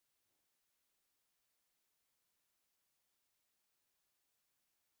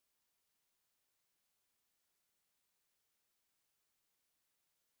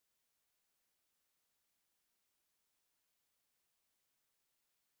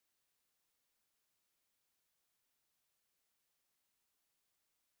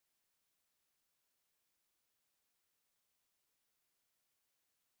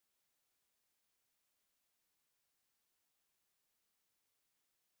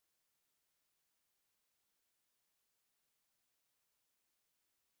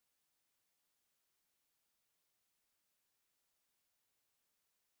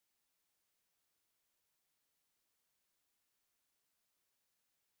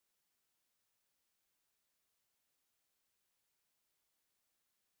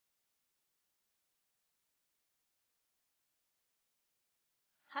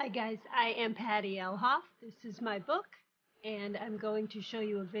Hi guys, I am Patty Elhoff. This is my book and I'm going to show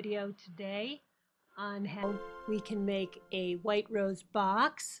you a video today on how we can make a white rose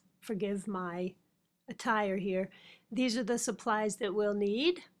box. Forgive my attire here. These are the supplies that we'll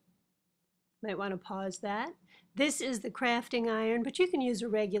need. Might want to pause that. This is the crafting iron, but you can use a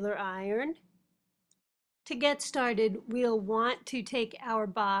regular iron. To get started, we'll want to take our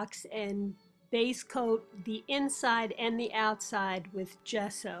box and base coat the inside and the outside with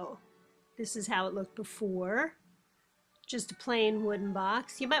gesso. This is how it looked before. Just a plain wooden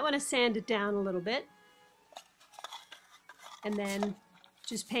box. You might want to sand it down a little bit. And then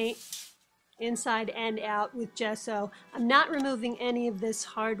just paint inside and out with gesso. I'm not removing any of this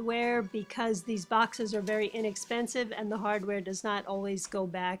hardware because these boxes are very inexpensive and the hardware does not always go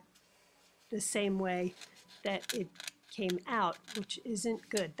back the same way that it came out, which isn't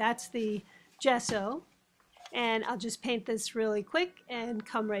good. That's the gesso. And I'll just paint this really quick and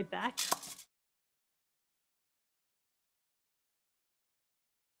come right back.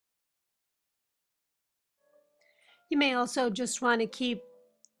 You may also just want to keep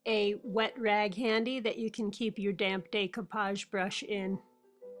a wet rag handy that you can keep your damp decoupage brush in.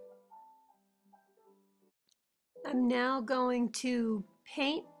 I'm now going to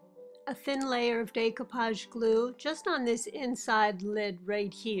paint a thin layer of decoupage glue just on this inside lid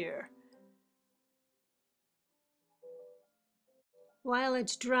right here. While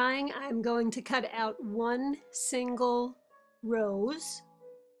it's drying, I'm going to cut out one single rose.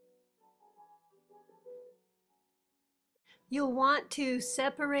 You'll want to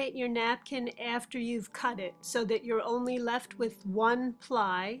separate your napkin after you've cut it so that you're only left with one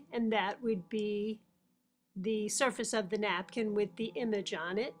ply, and that would be the surface of the napkin with the image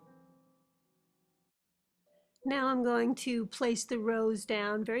on it. Now I'm going to place the rose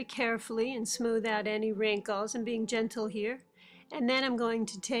down very carefully and smooth out any wrinkles. I'm being gentle here. And then I'm going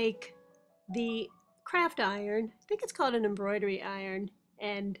to take the craft iron, I think it's called an embroidery iron,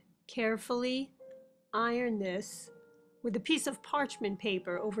 and carefully iron this with a piece of parchment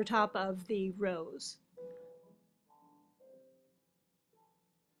paper over top of the rose.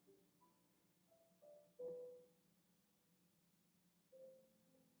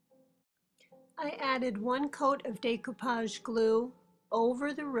 I added one coat of decoupage glue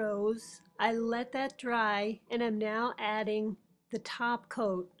over the rose. I let that dry and I'm now adding the top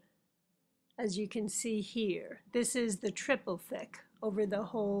coat, as you can see here. This is the triple thick over the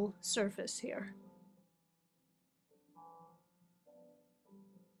whole surface here.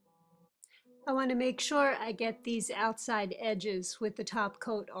 I want to make sure I get these outside edges with the top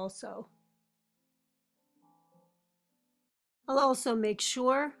coat also. I'll also make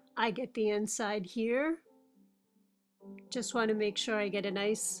sure I get the inside here. Just want to make sure I get a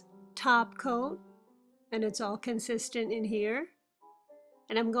nice top coat and it's all consistent in here.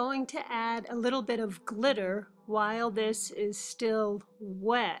 And I'm going to add a little bit of glitter while this is still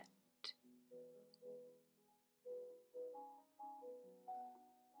wet.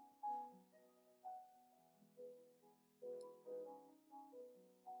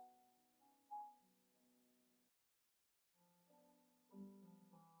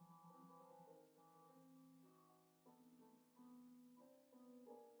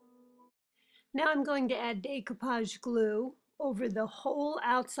 Now I'm going to add decoupage glue over the whole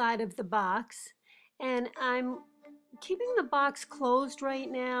outside of the box, and I'm keeping the box closed right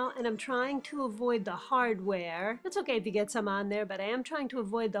now, and I'm trying to avoid the hardware. It's okay if you get some on there, but I am trying to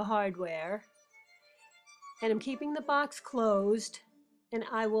avoid the hardware. And I'm keeping the box closed, and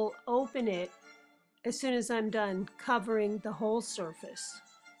I will open it as soon as I'm done covering the whole surface.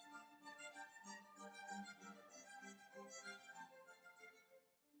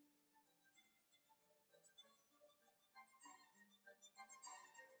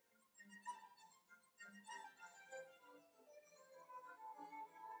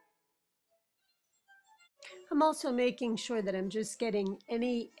 I'm also making sure that I'm just getting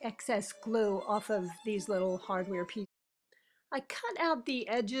any excess glue off of these little hardware pieces. I cut out the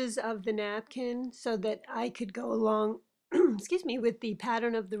edges of the napkin so that I could go along, excuse me, with the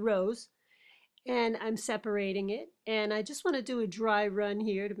pattern of the rose, and I'm separating it. And I just want to do a dry run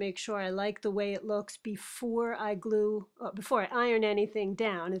here to make sure I like the way it looks before I before I iron anything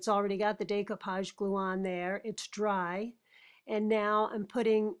down. It's already got the decoupage glue on there. It's dry. And now I'm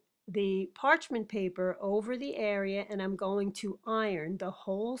putting the parchment paper over the area and I'm going to iron the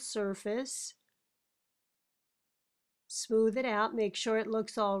whole surface. Smooth it out, make sure it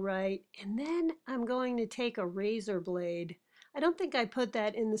looks all right, and then I'm going to take a razor blade. I don't think I put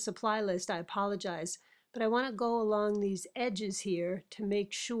that in the supply list, I apologize, but I want to go along these edges here to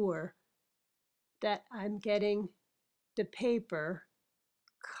make sure that I'm getting the paper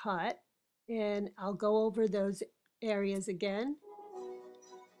cut, and I'll go over those areas again.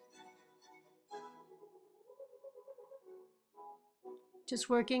 Just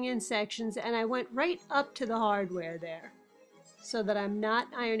working in sections, and I went right up to the hardware there so that I'm not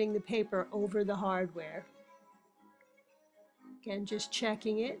ironing the paper over the hardware. Again, just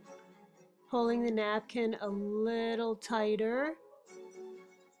checking it, pulling the napkin a little tighter,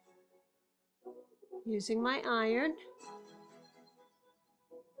 using my iron.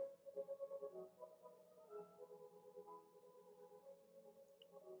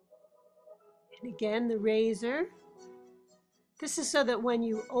 And again, the razor. This is so that when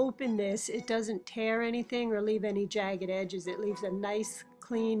you open this, it doesn't tear anything or leave any jagged edges. It leaves a nice,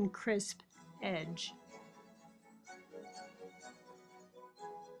 clean, crisp edge.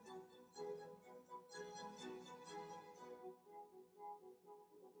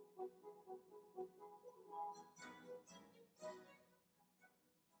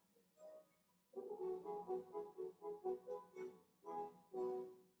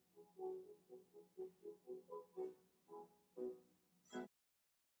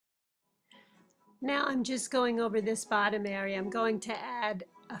 Now I'm just going over this bottom area. I'm going to add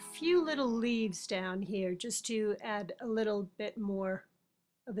a few little leaves down here just to add a little bit more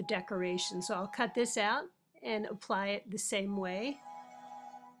of a decoration. So I'll cut this out and apply it the same way.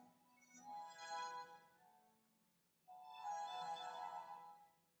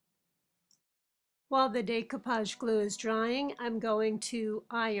 While the decoupage glue is drying, I'm going to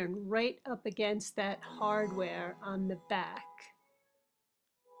iron right up against that hardware on the back.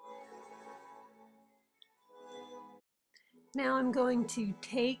 Now I'm going to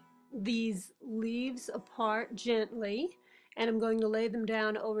take these leaves apart gently, and I'm going to lay them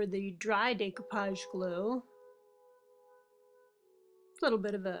down over the dry decoupage glue. It's a little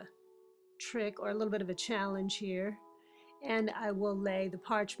bit of a trick or a little bit of a challenge here. And I will lay the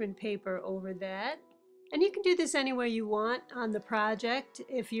parchment paper over that. And you can do this anywhere you want on the project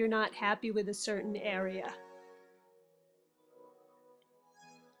if you're not happy with a certain area.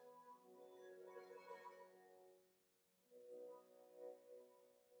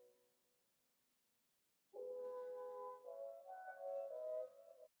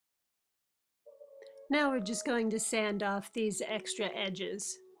 Now we're just going to sand off these extra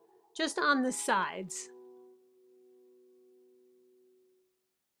edges, just on the sides.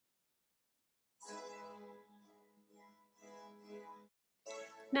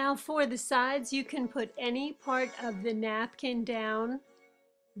 Now for the sides, you can put any part of the napkin down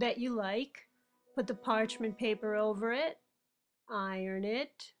that you like. Put the parchment paper over it, iron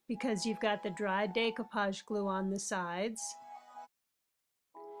it, because you've got the dry decoupage glue on the sides.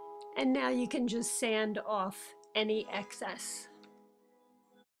 And now you can just sand off any excess.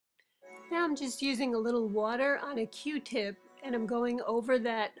 Now I'm just using a little water on a Q-tip, and I'm going over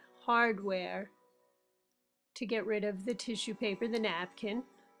that hardware to get rid of the tissue paper, the napkin.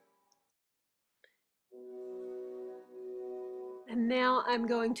 And now I'm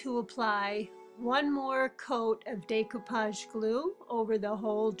going to apply one more coat of decoupage glue over the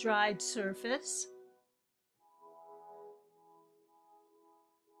whole dried surface.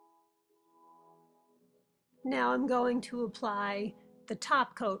 Now I'm going to apply the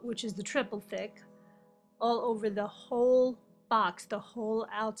top coat, which is the triple thick, all over the whole box, the whole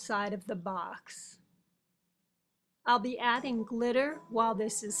outside of the box. I'll be adding glitter while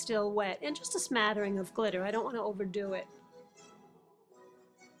this is still wet, and just a smattering of glitter. I don't want to overdo it.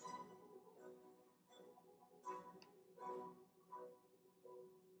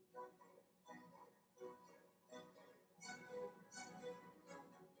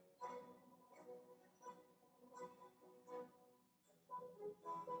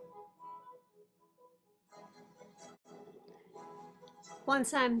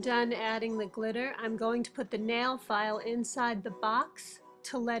 Once I'm done adding the glitter, I'm going to put the nail file inside the box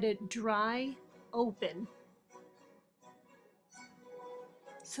to let it dry open.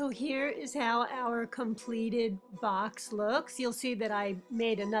 So here is how our completed box looks. You'll see that I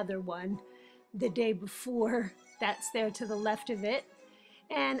made another one the day before. That's there to the left of it.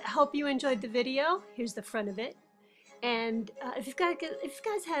 And I hope you enjoyed the video. Here's the front of it. And if you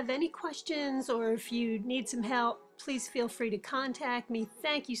guys have any questions or if you need some help, please feel free to contact me.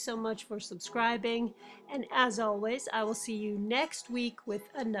 Thank you so much for subscribing. And as always, I will see you next week with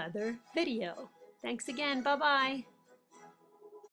another video. Thanks again. Bye-bye.